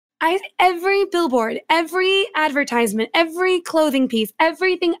Every billboard, every advertisement, every clothing piece,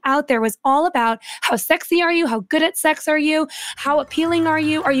 everything out there was all about how sexy are you? How good at sex are you? How appealing are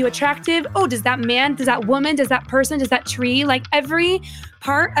you? Are you attractive? Oh, does that man, does that woman, does that person, does that tree? Like every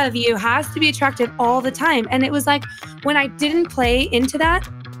part of you has to be attractive all the time. And it was like when I didn't play into that,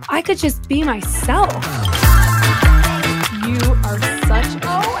 I could just be myself. You are such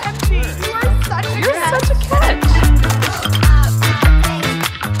such a catch.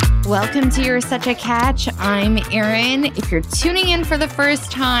 Welcome to You're Such a Catch. I'm Erin. If you're tuning in for the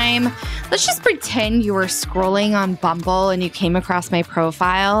first time, let's just pretend you were scrolling on Bumble and you came across my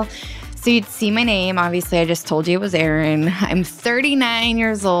profile. So you'd see my name. Obviously, I just told you it was Erin. I'm 39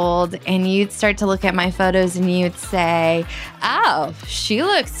 years old, and you'd start to look at my photos and you'd say, oh, she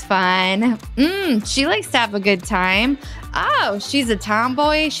looks fun. She likes to have a good time. Oh, she's a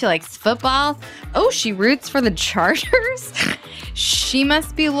tomboy. She likes football. Oh, she roots for the Chargers. She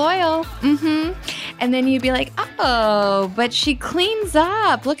must be loyal. And then you'd be like, oh, but she cleans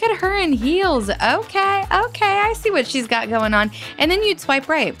up. Look at her in heels. Okay, I see what she's got going on. And then you'd swipe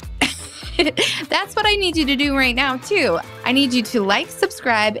right. That's what I need you to do right now, too. I need you to like,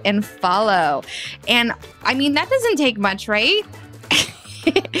 subscribe, and follow. And I mean, that doesn't take much, right?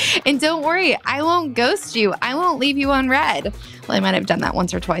 And don't worry, I won't ghost you. I won't leave you on red. Well, I might have done that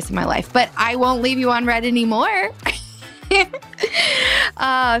once or twice in my life, but I won't leave you on red anymore.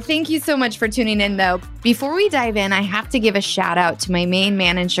 Thank you so much for tuning in, though. Before we dive in, I have to give a shout out to my main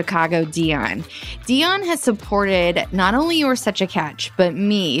man in Chicago, Dion. Dion has supported not only You're Such a Catch, but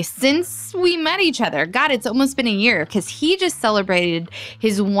me since we met each other. God, it's almost been a year because he just celebrated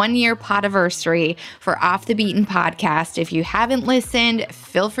his 1-year podiversary for Off the Beaten podcast. If you haven't listened,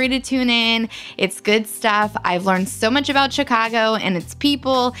 feel free to tune in. It's good stuff. I've learned so much about Chicago and its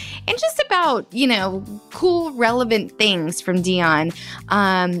people and just about, cool, relevant things from Dion.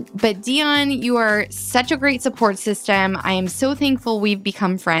 But Dion, you are such a great support system. I am so thankful we've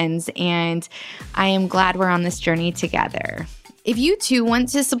become friends, and I am glad we're on this journey together. If you too want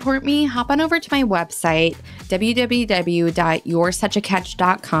to support me, hop on over to my website,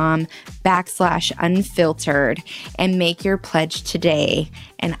 www.yoursuchacatch.com/unfiltered, and make your pledge today.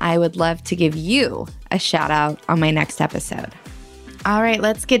 And I would love to give you a shout out on my next episode. All right,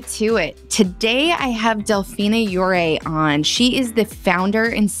 let's get to it. Today, I have Delphina Jure on. She is the founder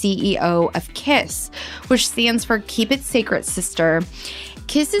and CEO of KISS, which stands for Keep It Sacred, Sister.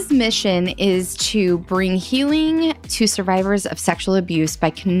 KISS's mission is to bring healing to survivors of sexual abuse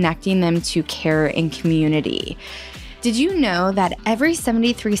by connecting them to care and community. Did you know that every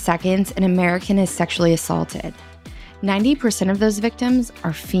 73 seconds, an American is sexually assaulted? 90% of those victims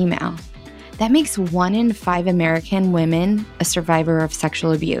are female. That makes 1 in 5 American women a survivor of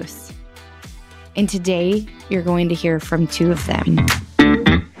sexual abuse. And today, you're going to hear from 2 of them.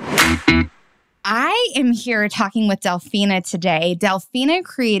 I am here talking with Delphina today. Delphina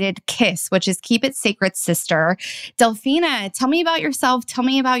created KISS, which is Keep It Sacred, Sister. Delphina, tell me about yourself. Tell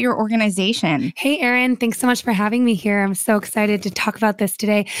me about your organization. Hey, Erin. Thanks so much for having me here. I'm so excited to talk about this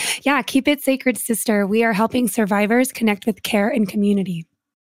today. Yeah, Keep It Sacred, Sister. We are helping survivors connect with care and community.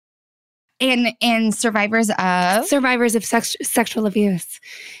 And survivors of? Survivors of sexual abuse.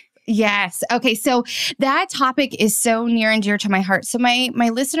 Yes. Okay. So that topic is so near and dear to my heart. So my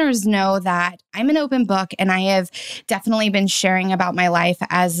listeners know that I'm an open book, and I have definitely been sharing about my life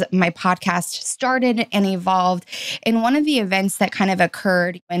as my podcast started and evolved. And one of the events that kind of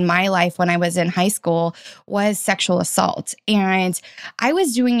occurred in my life when I was in high school was sexual assault. And I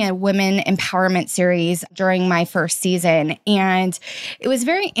was doing a women empowerment series during my first season. And it was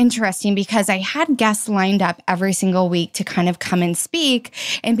very interesting because I had guests lined up every single week to kind of come and speak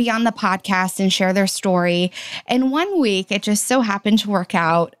and be on the podcast and share their story. And one week, it just so happened to work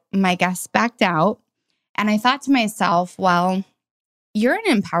out. My guests backed out. And I thought to myself, well, you're an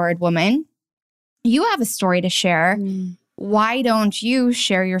empowered woman. You have a story to share. Why don't you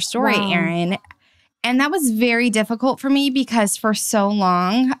share your story, Erin? And that was very difficult for me because for so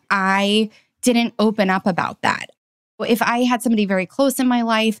long, I didn't open up about that. If I had somebody very close in my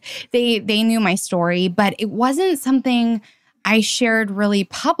life, they knew my story, but it wasn't something I shared really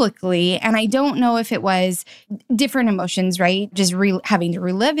publicly. And I don't know if it was different emotions, right? Just having to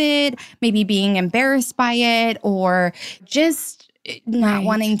relive it, maybe being embarrassed by it, or just not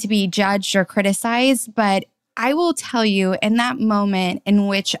wanting to be judged or criticized. But I will tell you, in that moment in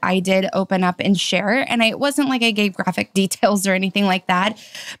which I did open up and share, and it wasn't like I gave graphic details or anything like that,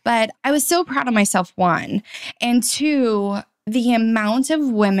 but I was so proud of myself, 1. And 2, the amount of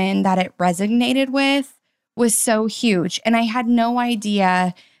women that it resonated with was so huge. And I had no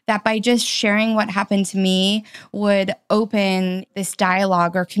idea that by just sharing what happened to me would open this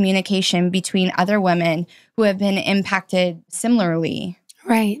dialogue or communication between other women who have been impacted similarly.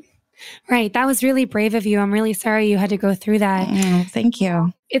 Right. Right. That was really brave of you. I'm really sorry you had to go through that. Thank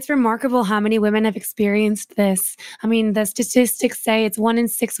you. It's remarkable how many women have experienced this. I mean, the statistics say it's 1 in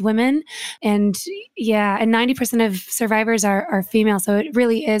 6 women. And 90% of survivors are female. So it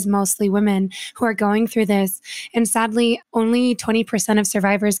really is mostly women who are going through this. And sadly, only 20% of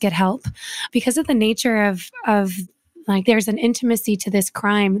survivors get help because of the nature of like there's an intimacy to this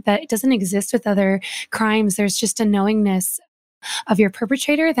crime that doesn't exist with other crimes. There's just a knowingness of your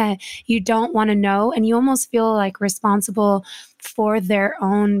perpetrator that you don't want to know, and you almost feel like responsible for their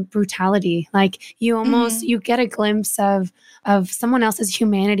own brutality. Like you almost you get a glimpse of someone else's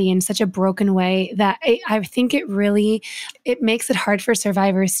humanity in such a broken way that I think it makes it hard for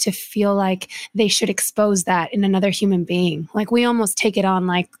survivors to feel like they should expose that in another human being. Like we almost take it on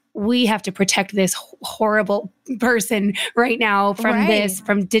like we have to protect this horrible person right now from this,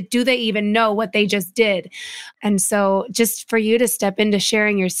 do they even know what they just did? And so just for you to step into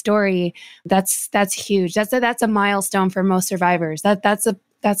sharing your story, that's huge. That's a milestone for most survivors. That's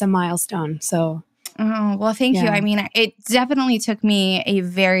a milestone. So oh, well, thank you. I mean, it definitely took me a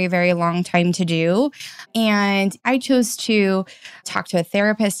very, very long time to do. And I chose to talk to a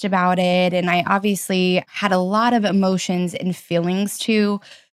therapist about it. And I obviously had a lot of emotions and feelings to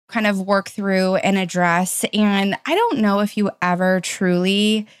kind of work through and address. And I don't know if you ever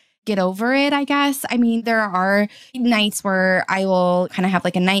truly get over it, I guess. I mean, there are nights where I will kind of have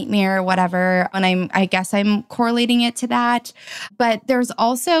like a nightmare or whatever, and I guess I'm correlating it to that. But there's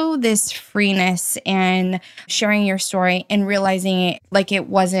also this freeness in sharing your story and realizing like it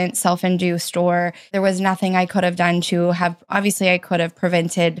wasn't self-induced or there was nothing I could have done to have, obviously I could have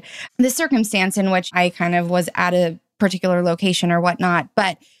prevented the circumstance in which I kind of was at a particular location or whatnot.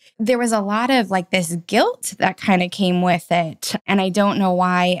 But there was a lot of like this guilt that kind of came with it. And I don't know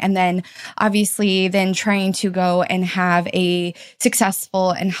why. And then obviously then trying to go and have a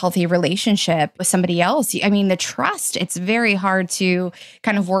successful and healthy relationship with somebody else. I mean, the trust, it's very hard to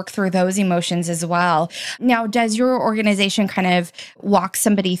kind of work through those emotions as well. Now, does your organization kind of walk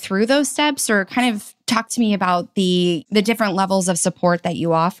somebody through those steps or kind of talk to me about the different levels of support that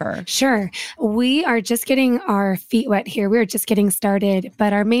you offer? Sure. We are just getting our feet wet here. We're just getting started.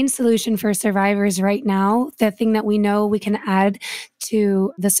 But our main solution for survivors right now, the thing that we know we can add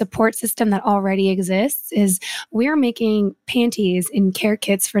to the support system that already exists is we're making panties and care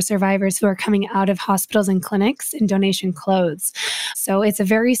kits for survivors who are coming out of hospitals and clinics in donation clothes. So it's a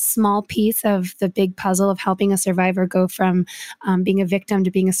very small piece of the big puzzle of helping a survivor go from being a victim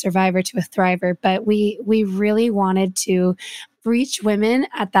to being a survivor to a thriver. But we really wanted to reach women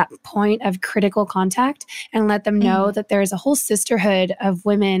at that point of critical contact and let them know that there is a whole sisterhood of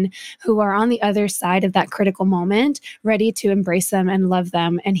women who are on the other side of that critical moment, ready to embrace them and love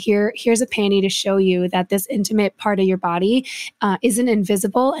them. And here's a panty to show you that this intimate part of your body isn't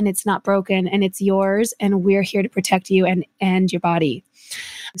invisible and it's not broken and it's yours. And we're here to protect you and your body.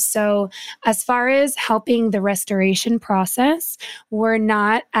 So as far as helping the restoration process, we're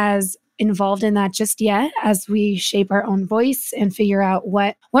not as involved in that just yet as we shape our own voice and figure out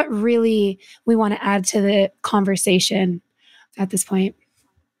what really we want to add to the conversation at this point.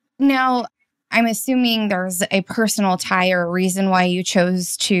 Now, I'm assuming there's a personal tie or a reason why you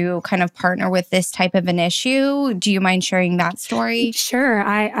chose to kind of partner with this type of an issue. Do you mind sharing that story? Sure,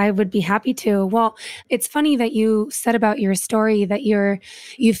 I would be happy to. Well, it's funny that you said about your story that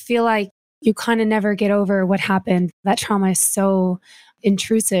you feel like you kind of never get over what happened. That trauma is so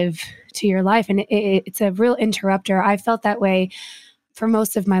intrusive to your life, and it's a real interrupter. I felt that way for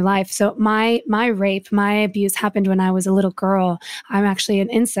most of my life. So my rape, my abuse happened when I was a little girl. I'm actually an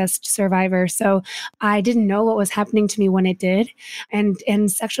incest survivor. So I didn't know what was happening to me when it did. And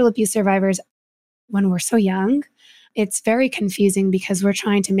sexual abuse survivors, when we're so young, it's very confusing because we're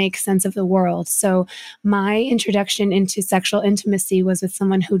trying to make sense of the world. So my introduction into sexual intimacy was with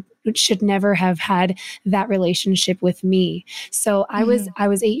someone who should never have had that relationship with me. So I was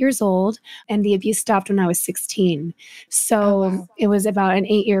 8 years old and the abuse stopped when I was 16. So it was about an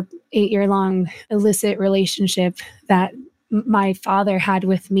 8 year long illicit relationship that my father had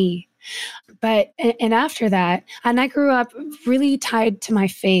with me. But, and after that, and I grew up really tied to my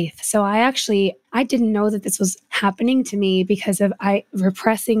faith. So I didn't know that this was happening to me because of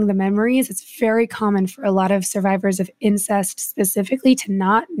repressing the memories. It's very common for a lot of survivors of incest specifically to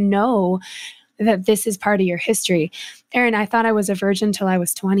not know that this is part of your history. Erin, I thought I was a virgin till I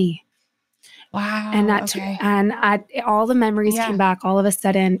was 20. Wow. And all the memories came back all of a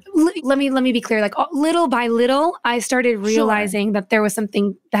sudden. Let me be clear. Like little by little, I started realizing that there was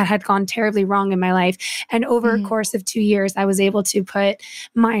something that had gone terribly wrong in my life. And over a course of 2 years, I was able to put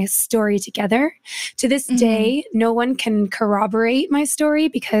my story together. To this day, no one can corroborate my story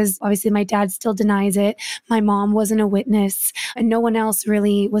because obviously my dad still denies it. My mom wasn't a witness and no one else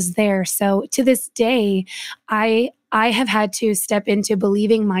really was there. So to this day, I have had to step into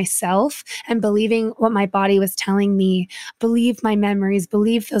believing myself and believing what my body was telling me, believe my memories,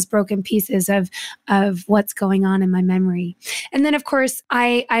 believe those broken pieces of what's going on in my memory. And then, of course,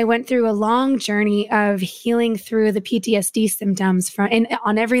 I went through a long journey of healing through the PTSD symptoms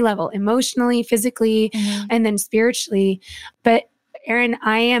on every level, emotionally, physically, and then spiritually. But Erin,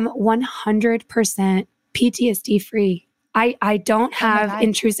 I am 100% PTSD free. I don't have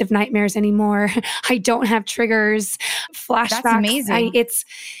intrusive nightmares anymore. I don't have triggers, flashbacks. That's amazing.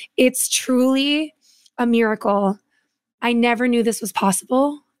 It's truly a miracle. I never knew this was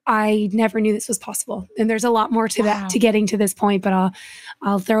possible. And there's a lot more to that, to getting to this point, but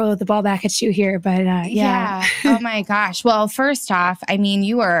I'll throw the ball back at you here. But yeah. Oh my gosh. Well, first off, I mean,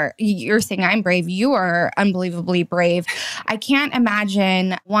 you're saying I'm brave. You are unbelievably brave. I can't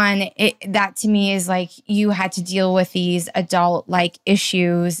imagine that to me is like you had to deal with these adult like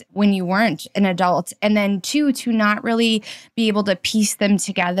issues when you weren't an adult. And then two, to not really be able to piece them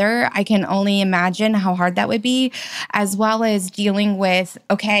together. I can only imagine how hard that would be, as well as dealing with,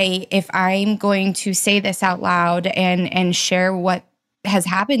 okay, if I'm going to say this out loud and share what has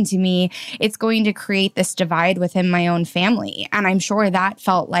happened to me, it's going to create this divide within my own family. And I'm sure that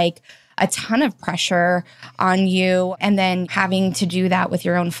felt like a ton of pressure on you. And then having to do that with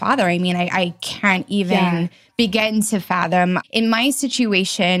your own father. I mean, I can't even begin to fathom. In my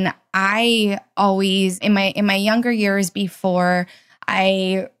situation, I always, in my younger years before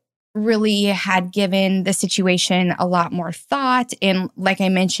I really had given the situation a lot more thought. And like I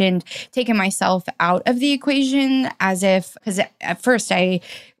mentioned, taken myself out of the equation because at first I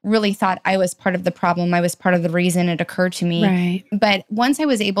really thought I was part of the problem. I was part of the reason it occurred to me. Right. But once I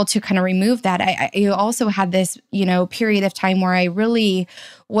was able to kind of remove that, I also had this, period of time where I really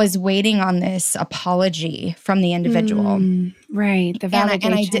was waiting on this apology from the individual. Right. The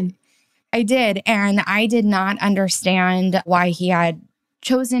validation. And I did. And I did not understand why he had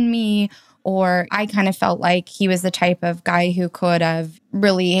chosen me, or I kind of felt like he was the type of guy who could have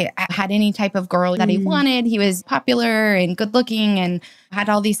really had any type of girl that he wanted. He was popular and good looking and had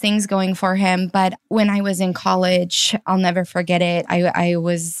all these things going for him. But when I was in college, I'll never forget it. I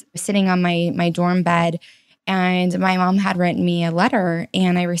was sitting on my dorm bed and my mom had written me a letter,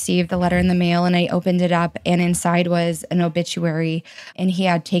 and I received the letter in the mail, and I opened it up, and inside was an obituary, and he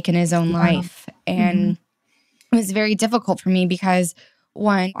had taken his own life. And it was very difficult for me because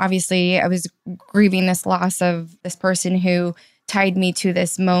one, obviously, I was grieving this loss of this person who tied me to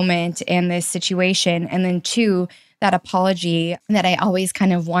this moment and this situation. And then two, that apology that I always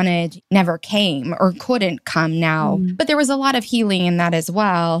kind of wanted never came or couldn't come now. But there was a lot of healing in that as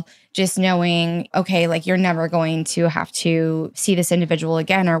well. Just knowing, okay, like you're never going to have to see this individual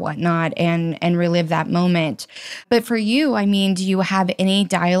again or whatnot and relive that moment. But for you, I mean, do you have any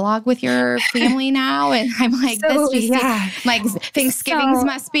dialogue with your family now? And I'm like, like Thanksgivings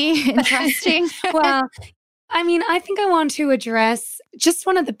must be interesting. Well, I mean, I think I want to address just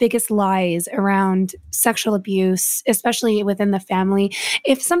one of the biggest lies around sexual abuse, especially within the family.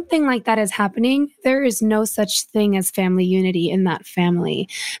 If something like that is happening, there is no such thing as family unity in that family,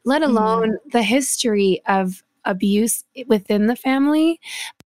 let alone the history of abuse within the family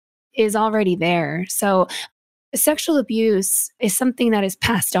is already there. So sexual abuse is something that is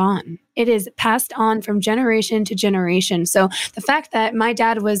passed on. It is passed on from generation to generation. So the fact that my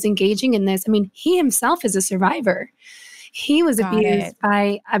dad was engaging in this, I mean, he himself is a survivor. He was abused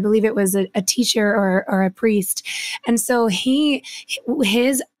by, I believe it was a teacher or a priest. And so he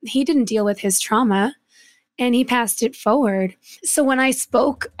didn't deal with his trauma and he passed it forward. So when I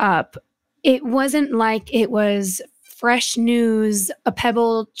spoke up, it wasn't like it was fresh news, a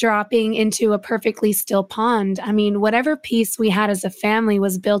pebble dropping into a perfectly still pond. I mean, whatever peace we had as a family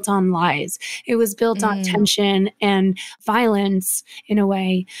was built on lies. It was built on tension and violence in a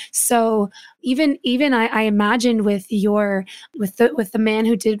way. So even I imagined with the man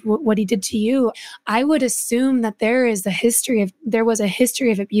who did what he did to you, I would assume that there was a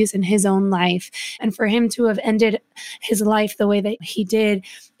history of abuse in his own life. And for him to have ended his life the way that he did,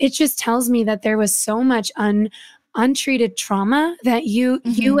 it just tells me that there was so much untreated trauma that you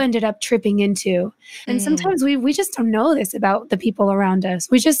ended up tripping into. And sometimes we just don't know this about the people around us.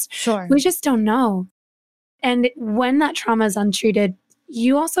 We just don't know. And when that trauma is untreated,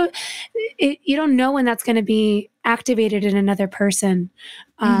 you also, you don't know when that's going to be activated in another person.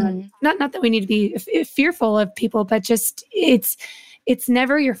 Not that we need to be fearful of people, but just it's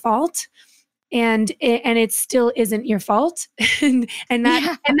never your fault. And it still isn't your fault. and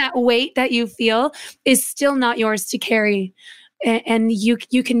that weight that you feel is still not yours to carry. And you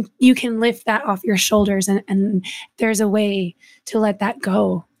can lift that off your shoulders, and there's a way to let that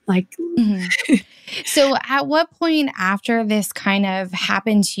go. Like, So at what point after this kind of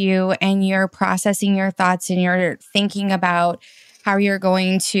happened to you and you're processing your thoughts and you're thinking about how you're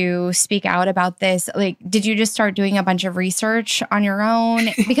going to speak out about this, like, did you just start doing a bunch of research on your own?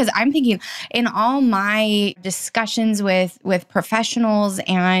 Because I'm thinking in all my discussions with professionals,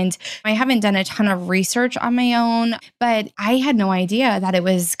 and I haven't done a ton of research on my own, but I had no idea that it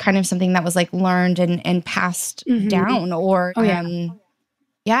was kind of something that was like learned and passed down, or,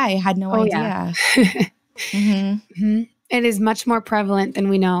 I had no idea. It is much more prevalent than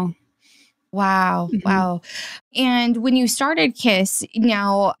we know. Wow. Wow. And when you started KISS,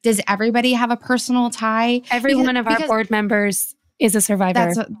 now, does everybody have a personal tie? Every one of our board members is a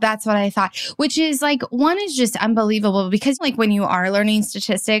survivor. That's what I thought, which is like, one is just unbelievable, because like when you are learning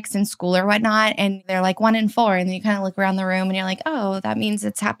statistics in school or whatnot, and they're like 1 in 4, and then you kind of look around the room and you're like, oh, that means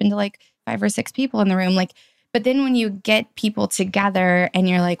it's happened to like 5 or 6 people in the room. Like, but then when you get people together and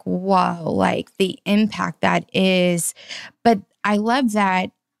you're like, whoa, like the impact that is. But I love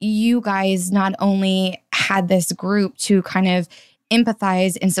that you guys not only had this group to kind of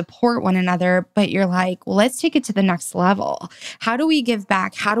empathize and support one another, but you're like, well, let's take it to the next level. How do we give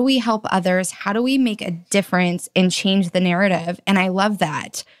back? How do we help others? How do we make a difference and change the narrative? And I love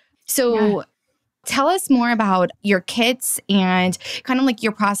that. So tell us more about your kits and kind of like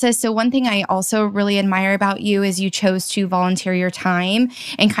your process. So one thing I also really admire about you is you chose to volunteer your time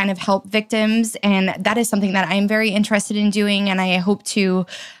and kind of help victims. And that is something that I'm very interested in doing. And I hope to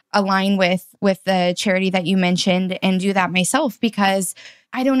align with the charity that you mentioned and do that myself, because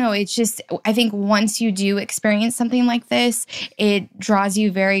I don't know, it's just, I think once you do experience something like this, it draws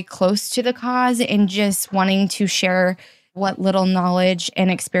you very close to the cause and just wanting to share what little knowledge and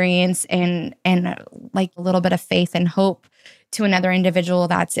experience and like a little bit of faith and hope to another individual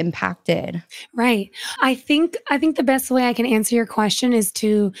that's impacted. Right. I think the best way I can answer your question is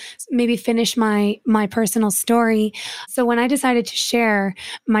to maybe finish my personal story. So when I decided to share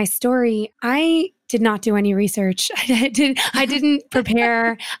my story, I did not do any research. I didn't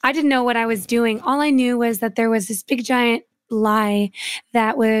prepare. I didn't know what I was doing. All I knew was that there was this big giant lie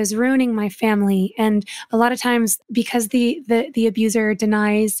that was ruining my family. And a lot of times, because the abuser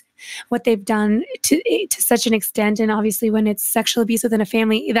denies what they've done to such an extent, and obviously when it's sexual abuse within a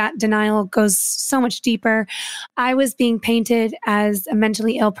family, that denial goes so much deeper. I was being painted as a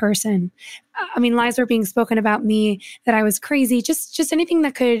mentally ill person. I mean, lies were being spoken about me, that I was crazy, just anything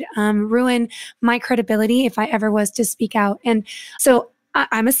that could ruin my credibility if I ever was to speak out. And so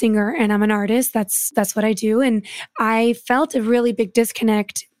I'm a singer and I'm an artist. That's what I do. And I felt a really big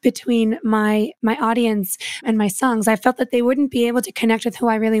disconnect between my audience and my songs. I felt that they wouldn't be able to connect with who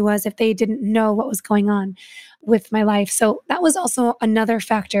I really was if they didn't know what was going on with my life. So that was also another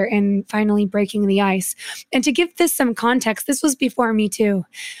factor in finally breaking the ice. And to give this some context, this was before Me Too.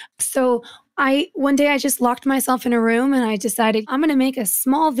 So one day I just locked myself in a room and I decided I'm going to make a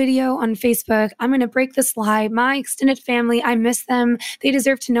small video on Facebook. I'm going to break this lie. My extended family, I miss them. They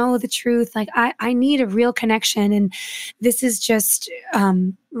deserve to know the truth. Like I need a real connection. And this is just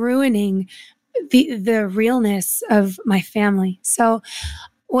ruining the realness of my family. So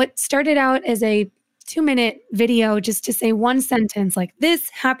what started out as a 2-minute video just to say one sentence like, this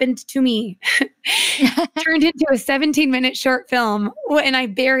happened to me, turned into a 17-minute short film. And I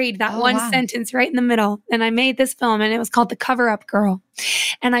buried that sentence right in the middle. And I made this film, and it was called The Cover Up Girl.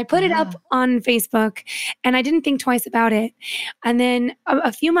 And I put it up on Facebook, and I didn't think twice about it. And then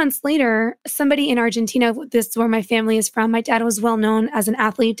a few months later, somebody in Argentina, this is where my family is from. My dad was well known as an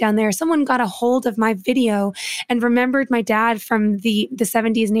athlete down there. Someone got a hold of my video and remembered my dad from the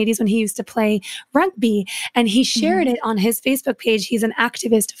 70s and 80s when he used to play rugby. And he shared it on his Facebook page. He's an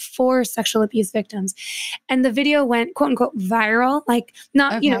activist for sexual abuse victims. And the video went, quote unquote, viral, like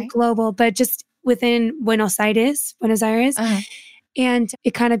not, global, but just within Buenos Aires. And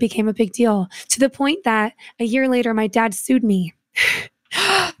it kind of became a big deal, to the point that a year later, my dad sued me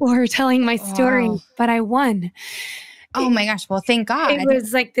for telling my story, but I won. Oh my gosh. Well, thank God. It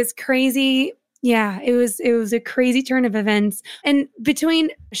was like this crazy, it was a crazy turn of events. And between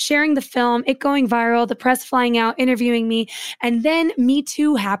sharing the film, it going viral, the press flying out, interviewing me, and then Me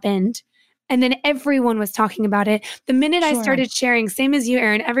Too happened. And then everyone was talking about it. The minute I started sharing, same as you,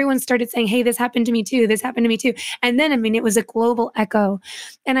 Erin, everyone started saying, hey, this happened to me too. This happened to me too. And then, I mean, it was a global echo.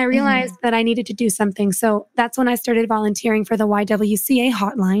 And I realized that I needed to do something. So that's when I started volunteering for the YWCA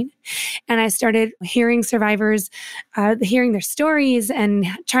hotline. And I started hearing survivors, hearing their stories and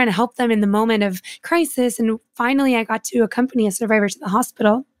trying to help them in the moment of crisis. And finally, I got to accompany a survivor to the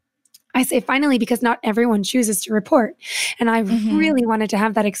hospital. I say finally because not everyone chooses to report. And I really wanted to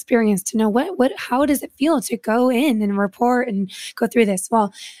have that experience to know how does it feel to go in and report and go through this?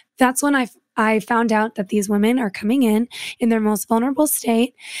 Well, that's when I found out that these women are coming in their most vulnerable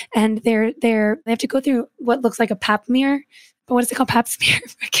state, and they have to go through what looks like a pap smear. But what is it called? Pap smear?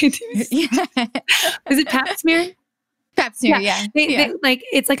 I can't do this. Is it pap smear? Pap smear, yeah. They, like,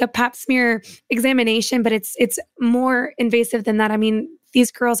 it's like a pap smear examination, but it's more invasive than that. I mean, these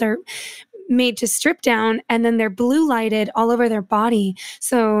girls are made to strip down and then they're blue lighted all over their body.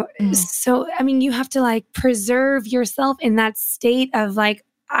 So, I mean, you have to like preserve yourself in that state of like,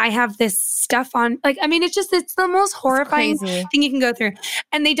 I have this stuff on, like, I mean, it's the most horrifying thing you can go through.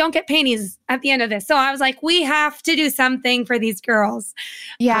 And they don't get panties at the end of this. So I was like, we have to do something for these girls.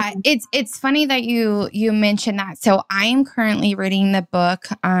 Yeah. It's funny that you mentioned that. So I am currently reading the book,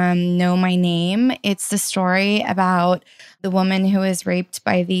 Know My Name. It's the story about the woman who was raped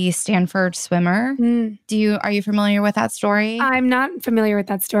by the Stanford swimmer. Are you familiar with that story? I'm not familiar with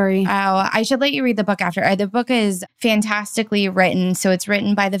that story. Oh, I should let you read the book after. The book is fantastically written. So it's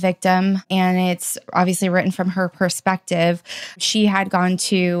written by the victim and it's obviously written from her perspective. She had gone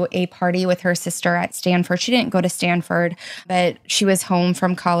to a party with her sister at Stanford. She didn't go to Stanford, but she was home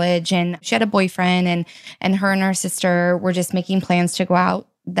from college and she had a boyfriend, and her and her sister were just making plans to go out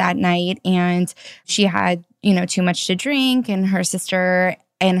that night. And she had, too much to drink, and her sister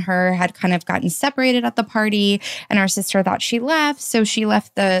and her had kind of gotten separated at the party, and her sister thought she left. So she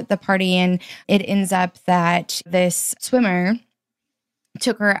left the party, and it ends up that this swimmer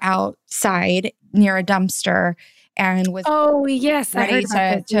took her outside near a dumpster and was ready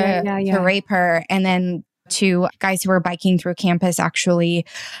to rape her. And then two guys who were biking through campus, actually,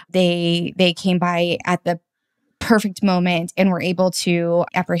 they came by at the perfect moment and were able to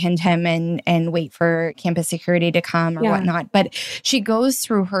apprehend him and wait for campus security to come or whatnot. But she goes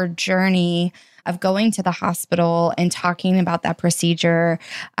through her journey of going to the hospital and talking about that procedure.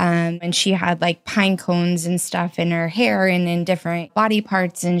 And she had like pine cones and stuff in her hair and in different body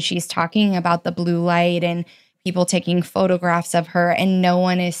parts. And she's talking about the blue light and people taking photographs of her, and no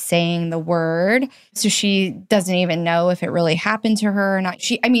one is saying the word. So she doesn't even know if it really happened to her or not.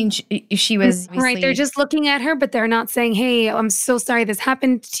 She was right. They're just looking at her, but they're not saying, hey, I'm so sorry this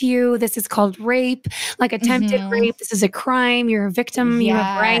happened to you. This is called rape, like attempted rape. This is a crime. You're a victim. You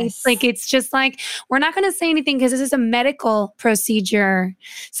have rights. Like, it's just like, we're not going to say anything because this is a medical procedure.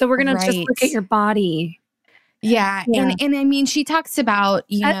 So we're going to just look at your body. Yeah. And I mean, she talks about,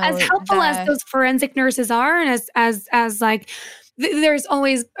 as helpful as those forensic nurses are, and as like, there's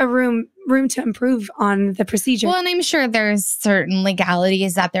always a room to improve on the procedure. Well, and I'm sure there's certain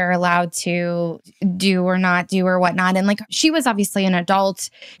legalities that they're allowed to do or not do or whatnot. And like, she was obviously an adult.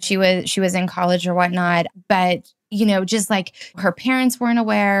 She was in college or whatnot, but just like her parents weren't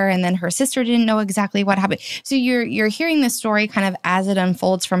aware, and then her sister didn't know exactly what happened. So you're hearing the story kind of as it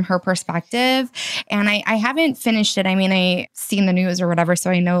unfolds from her perspective. And I haven't finished it. I mean, I seen the news or whatever,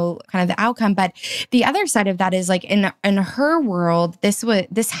 so I know kind of the outcome. But the other side of that is like in her world,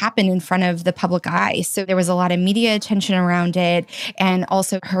 this happened in front of the public eye. So there was a lot of media attention around it. And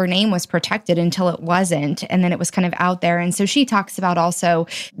also her name was protected until it wasn't. And then it was kind of out there. And so she talks about also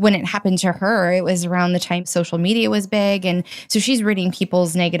when it happened to her, it was around the time social media was big. And so she's reading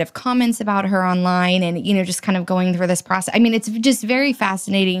people's negative comments about her online and, just kind of going through this process. I mean, it's just very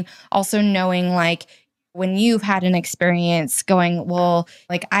fascinating also knowing like when you've had an experience going, well,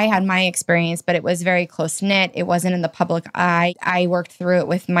 like I had my experience, but it was very close knit. It wasn't in the public eye. I worked through it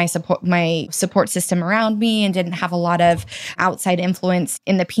with my support system around me and didn't have a lot of outside influence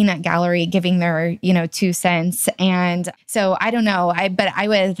in the peanut gallery giving their, 2 cents. And so I don't know, but I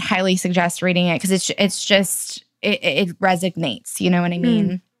would highly suggest reading it because it's just, it resonates, you know what I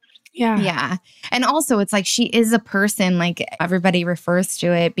mean? Yeah. Yeah. And also it's like, she is a person, like everybody refers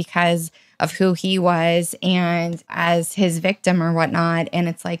to it because of who he was and as his victim or whatnot. And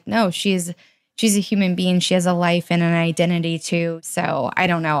it's like, no, she's a human being. She has a life and an identity too. So I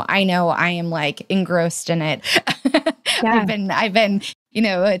don't know. I know I am like engrossed in it. Yeah. I've been,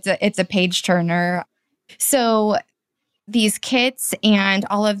 it's a page turner. So these kits and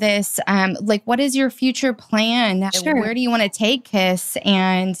all of this, like, what is your future plan? Sure. Where do you want to take KISS,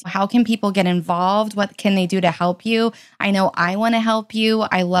 and how can people get involved? What can they do to help you? I know I want to help you.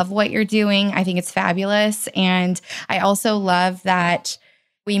 I love what you're doing. I think it's fabulous. And I also love that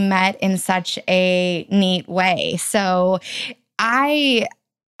we met in such a neat way. So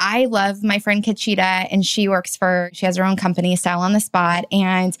I love my friend Kachita, and she has her own company, Style on the Spot,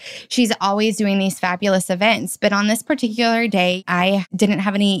 and she's always doing these fabulous events. But on this particular day, I didn't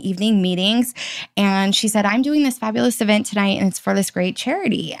have any evening meetings. And she said, I'm doing this fabulous event tonight, and it's for this great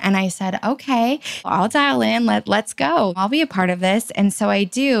charity. And I said, okay, I'll dial in. Let's go. I'll be a part of this. And so I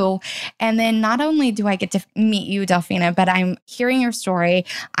do. And then not only do I get to meet you, Delphina, but I'm hearing your story.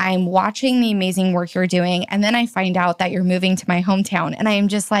 I'm watching the amazing work you're doing. And then I find out that you're moving to my hometown. And I am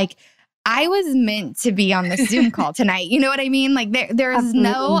just like, I was meant to be on this Zoom call tonight. You know what I mean? Like there's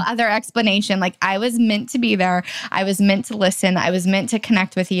no other explanation. Like I was meant to be there. I was meant to listen. I was meant to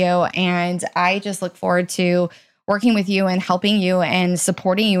connect with you. And I just look forward to working with you and helping you and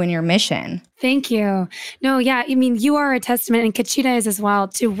supporting you in your mission. Thank you. No, yeah, I mean, you are a testament, and Kachita is as well,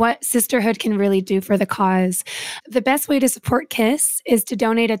 to what sisterhood can really do for the cause. The best way to support KISS is to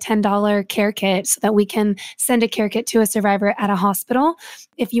donate a $10 care kit so that we can send a care kit to a survivor at a hospital.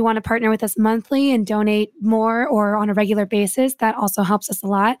 If you want to partner with us monthly and donate more or on a regular basis, that also helps us a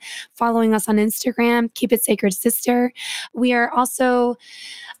lot. Following us on Instagram, Keep It Sacred Sister. We are also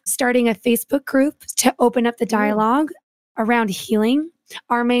starting a Facebook group to open up the dialogue around healing.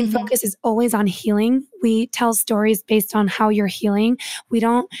 Our main focus is always on healing. We tell stories based on how you're healing. We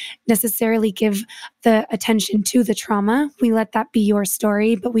don't necessarily give the attention to the trauma. We let that be your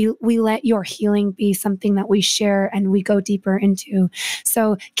story, but we let your healing be something that we share and we go deeper into.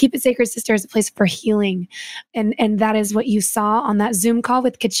 So Keep It Sacred Sister is a place for healing. And that is what you saw on that Zoom call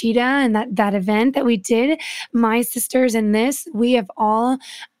with Kachita and that event that we did. My sisters in this, we have all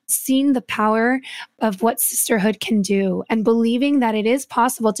seen the power of what sisterhood can do and believing that it is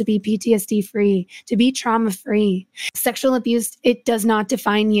possible to be PTSD free, to be trauma free. Sexual abuse, it does not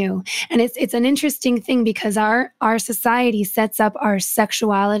define you. And it's an interesting thing because our society sets up our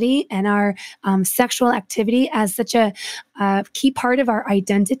sexuality and our sexual activity as such a key part of our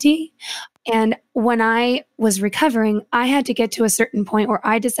identity. And when I was recovering, I had to get to a certain point where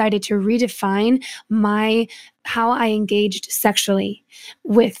I decided to redefine how I engaged sexually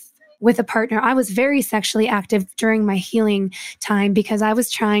with a partner. I was very sexually active during my healing time because I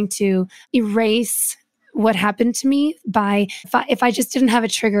was trying to erase what happened to me if I just didn't have a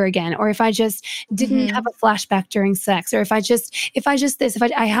trigger again, or if I just didn't have a flashback during sex, or if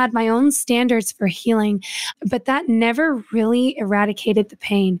I had my own standards for healing, but that never really eradicated the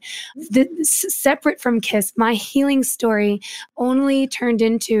pain. Separate from KISS, my healing story only turned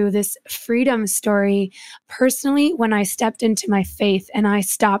into this freedom story personally when I stepped into my faith and I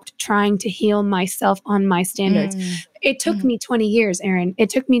stopped trying to heal myself on my standards. It took me 20 years, Erin. It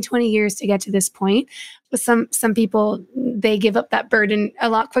took me 20 years to get to this point. Some people, they give up that burden a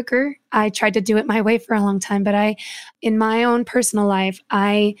lot quicker. I tried to do it my way for a long time, but in my own personal life,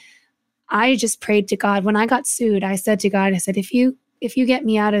 I just prayed to God. When I got sued, I said to God, if you get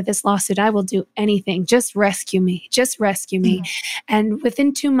me out of this lawsuit, I will do anything. Just rescue me. Just rescue me. And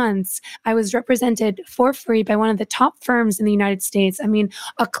within 2 months, I was represented for free by one of the top firms in the United States. I mean,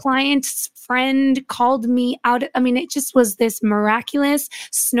 a client's friend called me out. I mean, it just was this miraculous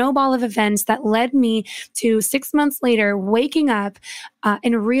snowball of events that led me to 6 months later, waking up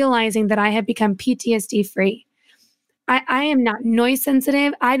and realizing that I had become PTSD free. I am not noise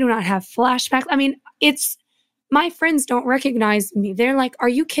sensitive. I do not have flashbacks. I mean, my friends don't recognize me. They're like, "Are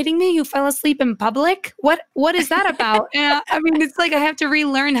you kidding me? You fell asleep in public? What is that about?" I mean, it's like I have to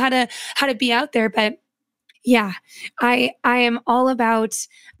relearn how to be out there. But yeah, I am all about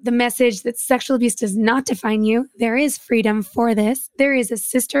the message that sexual abuse does not define you. There is freedom for this. There is a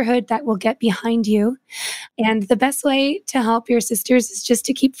sisterhood that will get behind you. And the best way to help your sisters is just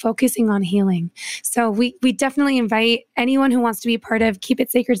to keep focusing on healing. So we definitely invite anyone who wants to be part of Keep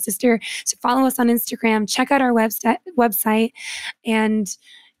It Sacred Sister to follow us on Instagram, check out our website and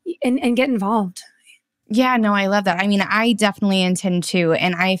get involved. Yeah, no, I love that. I mean, I definitely intend to,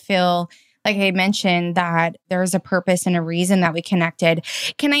 and I feel like I mentioned that there's a purpose and a reason that we connected.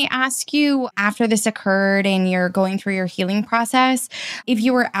 Can I ask you, after this occurred and you're going through your healing process, if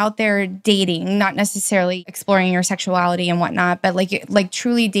you were out there dating, not necessarily exploring your sexuality and whatnot, but like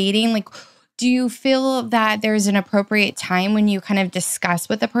truly dating, like, do you feel that there's an appropriate time when you kind of discuss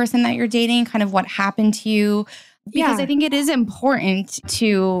with the person that you're dating, kind of what happened to you because I think it is important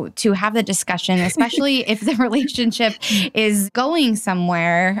to have the discussion, especially if the relationship is going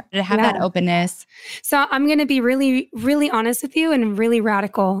somewhere, to have that openness. So I'm going to be really, really honest with you and really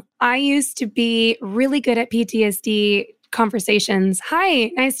radical. I used to be really good at PTSD conversations.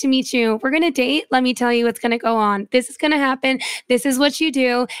 Hi, nice to meet you. We're going to date. Let me tell you what's going to go on. This is going to happen. This is what you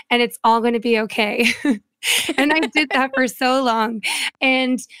do, and it's all going to be okay. And I did that for so long.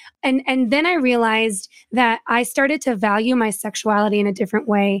 And then I realized that I started to value my sexuality in a different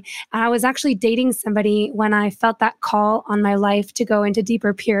way. I was actually dating somebody when I felt that call on my life to go into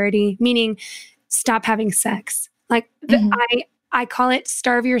deeper purity, meaning stop having sex. Like I call it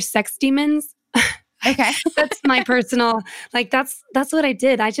starve your sex demons. Okay. That's my personal, like, that's what I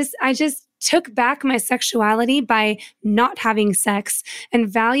did. I just took back my sexuality by not having sex and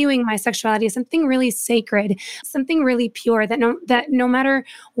valuing my sexuality as something really sacred, something really pure, that no matter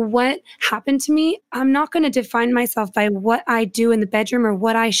what happened to me, I'm not going to define myself by what I do in the bedroom or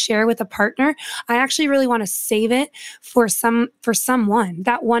what I share with a partner. I actually really want to save it for someone,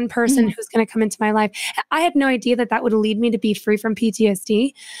 that one person who's going to come into my life. I had no idea that would lead me to be free from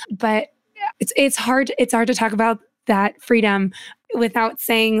PTSD, but it's hard to talk about that freedom without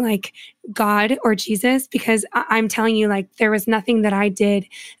saying like God or Jesus, because I'm telling you, like, there was nothing that I did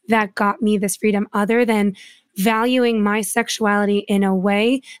that got me this freedom other than valuing my sexuality in a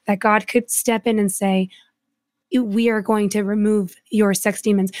way that God could step in and say, we are going to remove your sex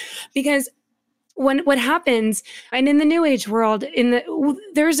demons. Because what happens, and in the New Age world,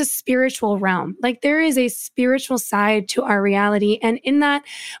 there's a spiritual realm. Like, there is a spiritual side to our reality. And in that,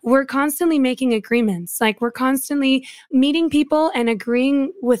 we're constantly making agreements. Like, we're constantly meeting people and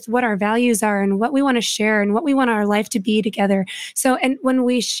agreeing with what our values are and what we want to share and what we want our life to be together. So, and when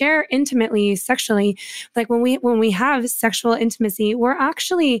we share intimately sexually, like when we have sexual intimacy, we're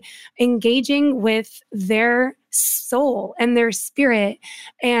actually engaging with their soul and their spirit.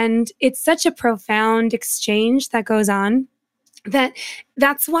 And it's such a profound exchange that goes on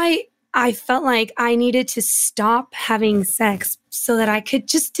that's why I felt like I needed to stop having sex so that I could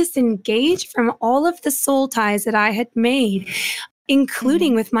just disengage from all of the soul ties that I had made,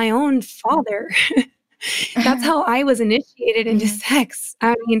 including with my own father. That's how I was initiated into sex.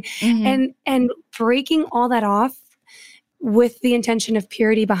 I mean, and breaking all that off with the intention of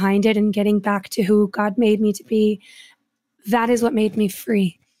purity behind it and getting back to who God made me to be, that is what made me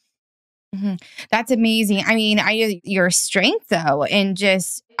free. That's amazing. I mean, your strength though, and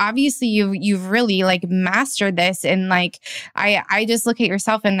just obviously you've really like mastered this. And like, I just look at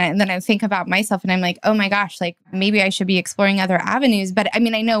yourself and then I think about myself and I'm like, oh my gosh, like maybe I should be exploring other avenues. But I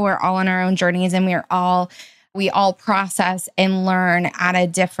mean, I know we're all on our own journeys and we all process and learn at a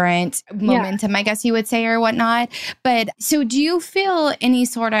different momentum, I guess you would say, or whatnot. But so do you feel any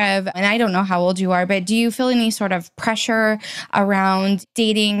sort of, and I don't know how old you are, but do you feel any sort of pressure around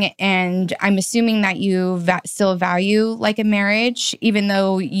dating? And I'm assuming that you still value like a marriage, even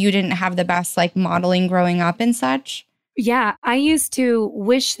though you didn't have the best like modeling growing up and such? Yeah, I used to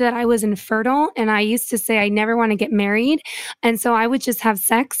wish that I was infertile, and I used to say I never want to get married. And so I would just have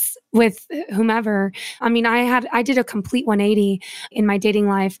sex with whomever. I mean, I did a complete 180 in my dating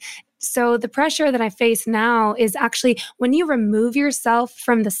life. So the pressure that I face now is actually when you remove yourself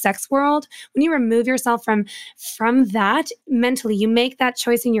from the sex world, when you remove yourself from that mentally, you make that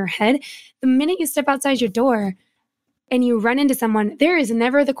choice in your head. The minute you step outside your door and you run into someone, there is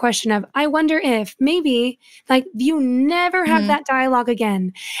never the question of, I wonder if, maybe, like, you never have that dialogue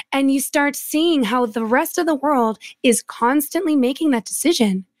again. And you start seeing how the rest of the world is constantly making that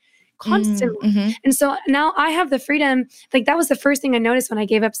decision. Constantly. And so now I have the freedom. Like, that was the first thing I noticed when I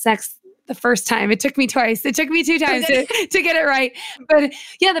gave up sex the first time. It took me twice. It took me 2 times to get it right. But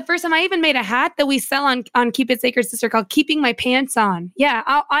yeah, the first time I even made a hat that we sell on Keep It Sacred Sister called Keeping My Pants On. Yeah,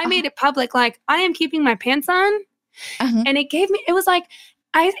 I made it public. Like, I am keeping my pants on. And it was like,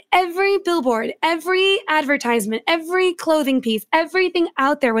 every billboard, every advertisement, every clothing piece, everything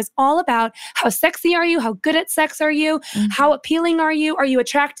out there was all about how sexy are you? How good at sex are you? How appealing are you? Are you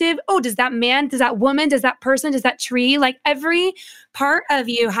attractive? Oh, does that man, does that woman, does that person, does that tree? Like, every part of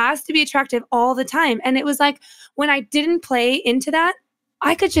you has to be attractive all the time. And it was like, when I didn't play into that,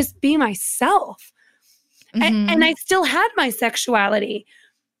 I could just be myself. And I still had my sexuality.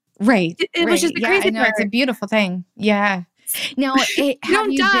 Right. It was just the crazy part. It's a beautiful thing. Yeah. Now, you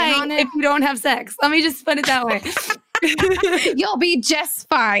don't die if you don't have sex. Let me just put it that way. You'll be just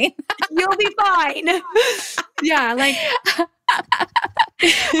fine. You'll be fine. Yeah, like.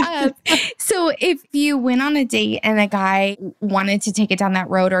 So So if you went on a date and a guy wanted to take it down that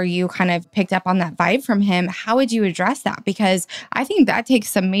road, or you kind of picked up on that vibe from him, how would you address that? Because I think that takes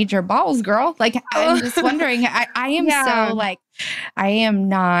some major balls, girl. Like, I'm just wondering, I am so like, I am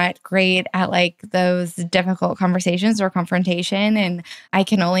not great at like those difficult conversations or confrontation. And I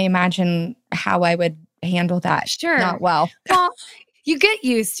can only imagine how I would handle that. Sure. Not well. Well, you get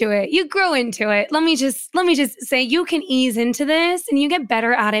used to it. You grow into it. Let me just say you can ease into this and you get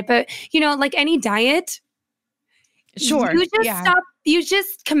better at it. But like any diet, Sure. you just stop. You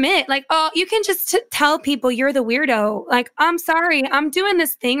just commit. Like, oh, you can just tell people you're the weirdo. Like, I'm sorry, I'm doing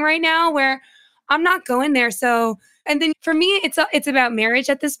this thing right now where I'm not going there. So, and then for me, it's about marriage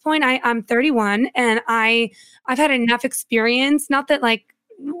at this point. I'm 31 and I've had enough experience. Not that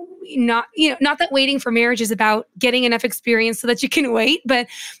waiting for marriage is about getting enough experience so that you can wait, but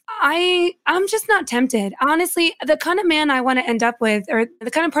I'm just not tempted. Honestly, the kind of man I want to end up with, or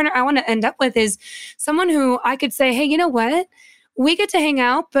the kind of partner I want to end up with, is someone who I could say, hey, you know what? We get to hang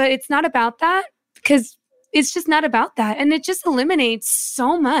out, but it's not about that, because it's just not about that. And it just eliminates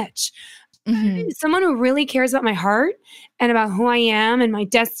so much. Mm-hmm. Someone who really cares about my heart and about who I am and my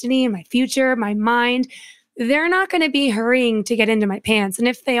destiny and my future, my mind. They're not going to be hurrying to get into my pants. And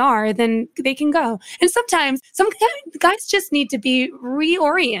if they are, then they can go. And sometimes some guys just need to be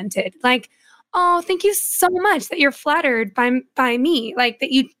reoriented. Like, oh, thank you so much that you're flattered by me. Like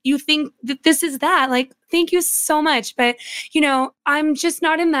that you think that this is that. Like, thank you so much. But, I'm just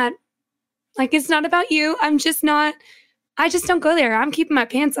not in that. Like, it's not about you. I just don't go there. I'm keeping my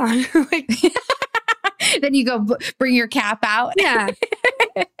pants on. Like, then you go bring your cap out. Yeah.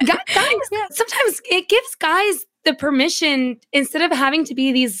 Guys, sometimes it gives guys the permission, instead of having to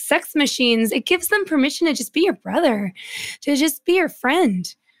be these sex machines, it gives them permission to just be your brother, to just be your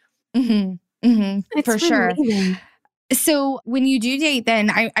friend. Mm-hmm. Mm-hmm. For sure. Amazing. So when you do date,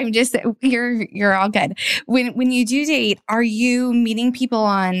 then I'm just, you're all good. When you do date, are you meeting people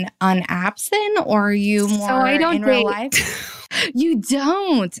on apps then, or are you more in real life? You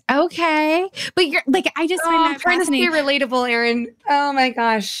don't. Okay. But you're like, I just find that trying fascinating. To stay relatable, Erin. Oh my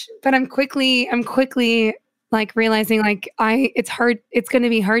gosh. But I'm quickly like realizing like it's hard. It's going to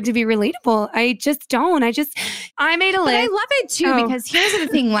be hard to be relatable. I just don't. I made a list. But I love it too, because here's the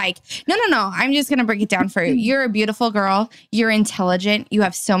thing, like, no. I'm just going to break it down for you. You're a beautiful girl. You're intelligent. You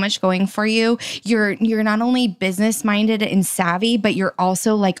have so much going for you. You're not only business minded and savvy, but you're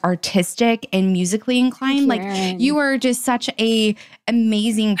also like artistic and musically inclined. Like, you are just such a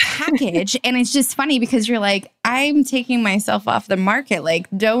amazing package. And it's just funny because you're like, I'm taking myself off the market. Like,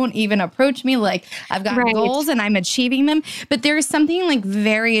 don't even approach me. Like, I've got goals and I'm achieving them. But there's something like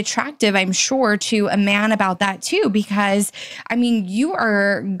very attractive, I'm sure, to a man about that too, because I mean, you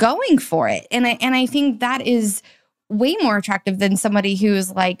are going for it. And I think that is way more attractive than somebody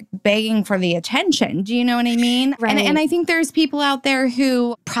who's like begging for the attention. Do you know what I mean? Right. And I think there's people out there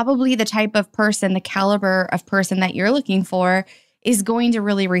who probably the type of person, the caliber of person that you're looking for is going to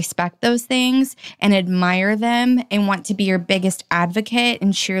really respect those things and admire them and want to be your biggest advocate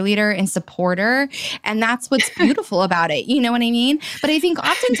and cheerleader and supporter. And that's what's beautiful about it. You know what I mean? But I think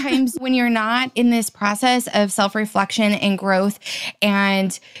oftentimes when you're not in this process of self-reflection and growth,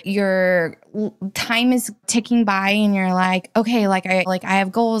 and your time is ticking by and you're like, okay, I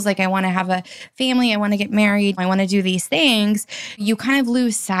have goals, like I want to have a family, I want to get married, I want to do these things, you kind of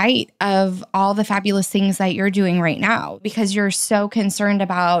lose sight of all the fabulous things that you're doing right now because you're so concerned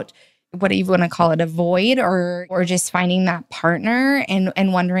about what do you want to call it, a void or just finding that partner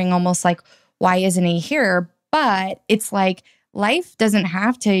and wondering almost like, why isn't he here? But it's like, life doesn't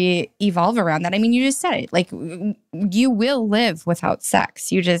have to evolve around that. I mean, you just said it. Like, you will live without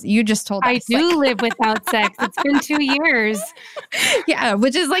sex. You just told us. I do live without sex. It's been 2 years. Yeah,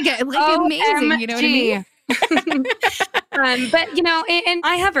 which is like amazing. You know what I mean? But and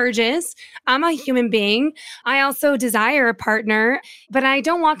I have urges. I'm a human being. I also desire a partner, but I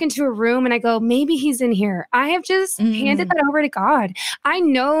don't walk into a room and I go, maybe he's in here. I have just handed that over to God. I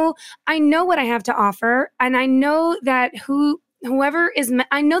know what I have to offer, and I know that whoever is,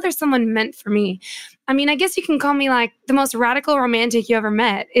 I know there's someone meant for me. I mean, I guess you can call me like the most radical romantic you ever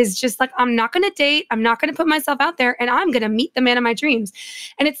met. Is just like, I'm not going to date. I'm not going to put myself out there, and I'm going to meet the man of my dreams.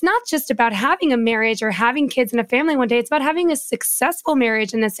 And it's not just about having a marriage or having kids and a family one day. It's about having a successful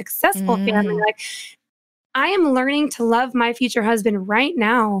marriage and a successful family. Like, I am learning to love my future husband right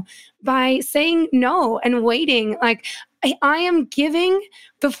now by saying no and waiting. Like, I am giving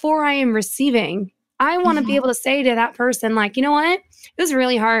before I am receiving. I want to be able to say to that person, like, you know what? It was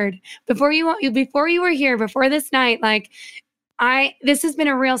really hard before you were here, before this night. Like, this has been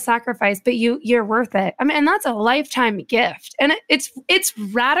a real sacrifice, but you're worth it. I mean, and that's a lifetime gift. And it's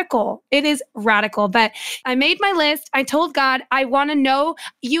radical. It is radical. But I made my list. I told God, I want to know,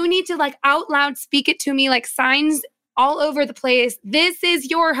 you need to like out loud speak it to me, like signs all over the place. This is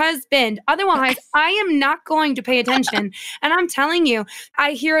your husband. Otherwise, I am not going to pay attention. And I'm telling you,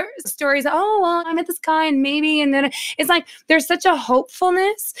 I hear stories, oh, well, I met this guy and maybe, and then it's like, there's such a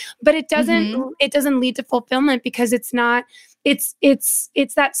hopefulness, but it doesn't lead to fulfillment because it's not, it's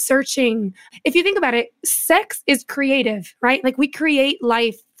that searching. If you think about it, sex is creative, right? Like we create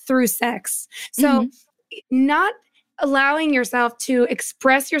life through sex. So not allowing yourself to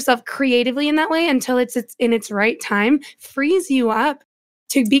express yourself creatively in that way until it's in its right time frees you up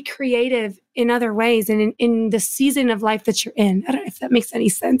to be creative in other ways and in the season of life that you're in. I don't know if that makes any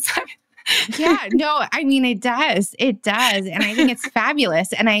sense. Yeah, no, I mean, it does. It does. And I think it's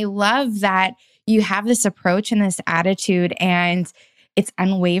fabulous. And I love that you have this approach and this attitude and it's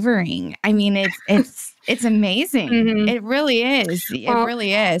unwavering. I mean, it's amazing. It really is. It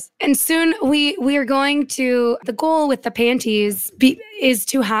really is. And soon we are going to, the goal with the panties is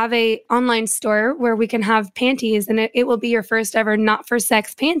to have a online store where we can have panties, and it will be your first ever not for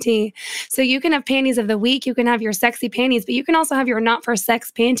sex panty. So you can have panties of the week, you can have your sexy panties, but you can also have your not for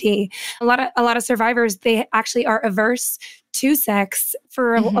sex panty. A lot of survivors, they actually are averse to sex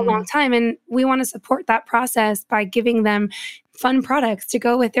for a long time. And we want to support that process by giving them fun products to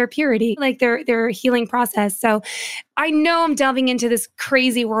go with their purity, like their healing process. So I know I'm delving into this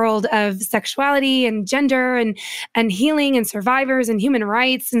crazy world of sexuality and gender and healing and survivors and human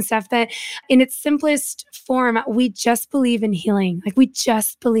rights and stuff that in its simplest form, we just believe in healing. Like we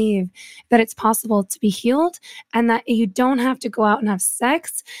just believe that it's possible to be healed and that you don't have to go out and have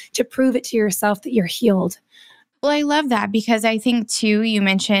sex to prove it to yourself that you're healed. Well, I love that because I think too, you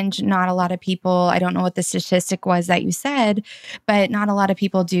mentioned not a lot of people, I don't know what the statistic was that you said, but not a lot of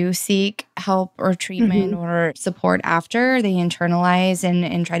people do seek help or treatment or support after they internalize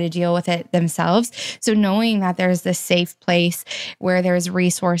and try to deal with it themselves. So knowing that there's this safe place where there's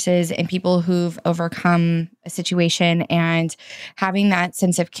resources and people who've overcome a situation and having that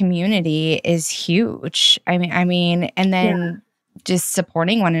sense of community is huge. I mean, and then just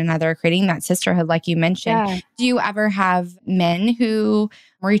supporting one another, creating that sisterhood, like you mentioned. Yeah. Do you ever have men who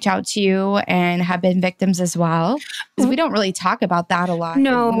reach out to you and have been victims as well? Because we don't really talk about that a lot.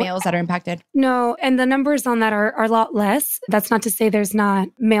 No. Males that are impacted. No. And the numbers on that are a lot less. That's not to say there's not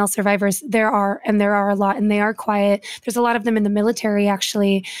male survivors. There are a lot, and they are quiet. There's a lot of them in the military,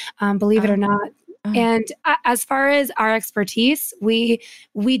 actually, believe it or not. And as far as our expertise, we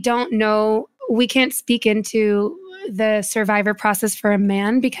don't know. We can't speak into the survivor process for a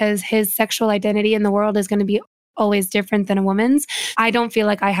man because his sexual identity in the world is going to be always different than a woman's. I don't feel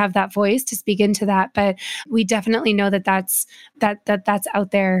like I have that voice to speak into that, but we definitely know that that's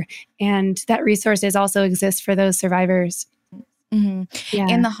out there, and that resources also exist for those survivors. Yeah.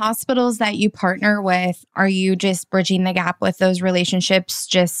 In the hospitals that you partner with, are you just bridging the gap with those relationships?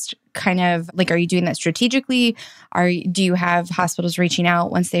 Just kind of like, are you doing that strategically? Do you have hospitals reaching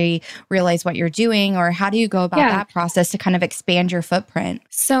out once they realize what you're doing? Or how do you go about that process to kind of expand your footprint?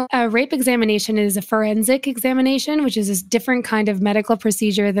 So a rape examination is a forensic examination, which is a different kind of medical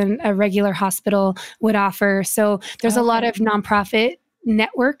procedure than a regular hospital would offer. So there's a lot of nonprofit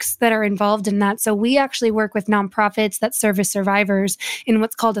networks that are involved in that. So we actually work with nonprofits that service survivors in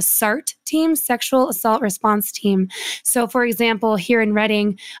what's called a SART team, Sexual Assault Response Team. So for example, here in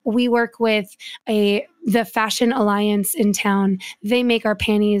Reading, we work with the Fashion Alliance in town. They make our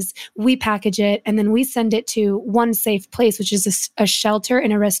panties, we package it, and then we send it to One Safe Place, which is a shelter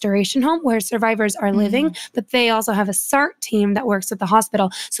and a restoration home where survivors are living, but they also have a SART team that works at the hospital.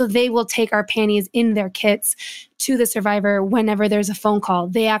 So they will take our panties in their kits to the survivor whenever there's a phone call.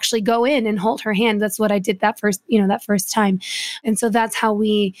 They actually go in and hold her hand. That's what I did that first time. And so that's how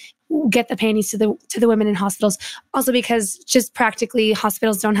we get the panties to the women in hospitals. Also because just practically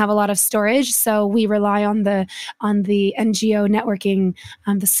hospitals don't have a lot of storage. So we rely on the NGO networking,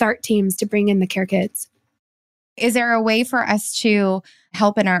 the SART teams to bring in the care kits. Is there a way for us to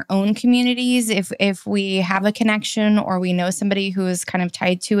help in our own communities if we have a connection or we know somebody who is kind of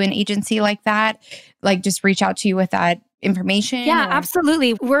tied to an agency like that, like just reach out to you with that information? Yeah,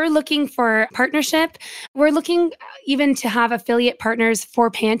 absolutely. We're looking for partnership. We're looking even to have affiliate partners for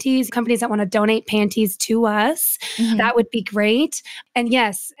panties, companies that want to donate panties to us. That would be great. And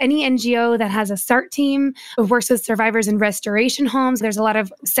yes, any NGO that has a SART team works with survivors in restoration homes. There's a lot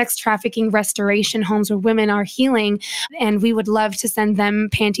of sex trafficking restoration homes where women are healing, and we would love to send them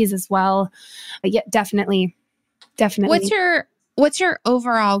panties as well. But yeah, definitely. What's your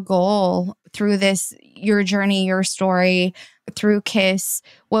overall goal through this? your journey, your story through KISS,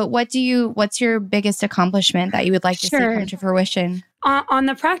 what's your biggest accomplishment that you would like to see come to fruition? On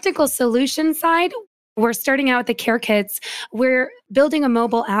the practical solution side, we're starting out with the care kits. We're building a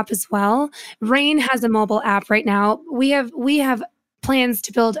mobile app as well. Rain has a mobile app right now. We have plans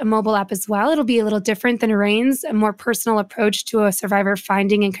to build a mobile app as well. It'll be a little different than Rain's, a more personal approach to a survivor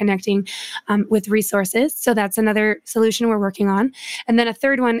finding and connecting with resources. So that's another solution we're working on. And then a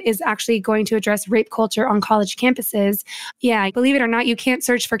third one is actually going to address rape culture on college campuses. Yeah, believe it or not, you can't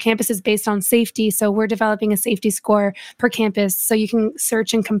search for campuses based on safety. So we're developing a safety score per campus so you can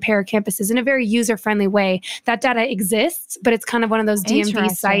search and compare campuses in a very user-friendly way. That data exists, but it's kind of one of those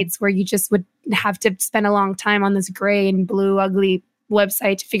DMV sites where you just would have to spend a long time on this gray and blue, ugly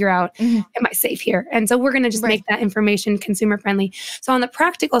website to figure out, am I safe here? And so we're going to just make that information consumer friendly. So on the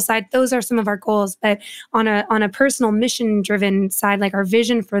practical side, those are some of our goals. But on a personal mission driven side, like our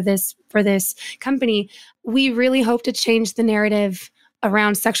vision for this company, we really hope to change the narrative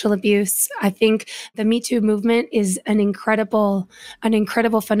around sexual abuse. I think the Me Too movement is an incredible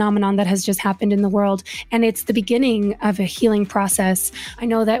phenomenon that has just happened in the world. And it's the beginning of a healing process. I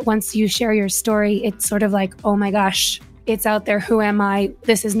know that once you share your story, it's sort of like, oh my gosh, it's out there. Who am I?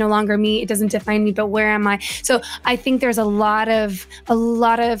 This is no longer me. It doesn't define me, but where am I? So I think there's a lot of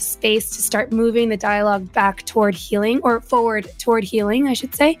space to start moving the dialogue back toward healing, or forward toward healing, I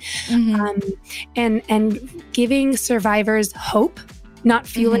should say. And giving survivors hope, not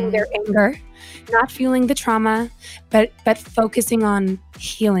fueling their anger, not fueling the trauma, but focusing on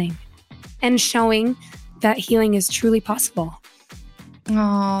healing and showing that healing is truly possible.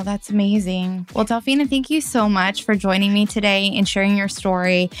 Oh, that's amazing. Well, Delphina, thank you so much for joining me today and sharing your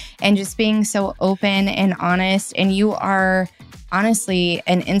story and just being so open and honest. And you are honestly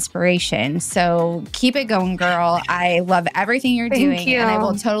an inspiration. So keep it going, girl. I love everything you're doing. Thank you. And I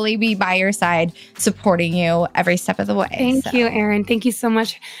will totally be by your side, supporting you every step of the way. Thank you, Erin. Thank you so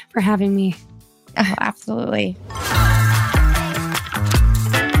much for having me. Oh, absolutely.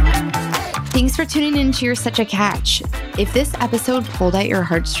 Thanks for tuning in to You're Such a Catch. If this episode pulled at your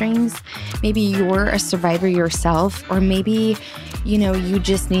heartstrings, maybe you're a survivor yourself, or maybe, you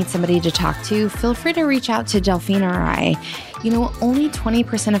just need somebody to talk to, feel free to reach out to Delphina or I. Only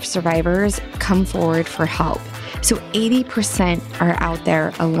 20% of survivors come forward for help. So 80% are out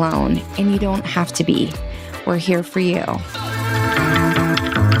there alone, and you don't have to be. We're here for you.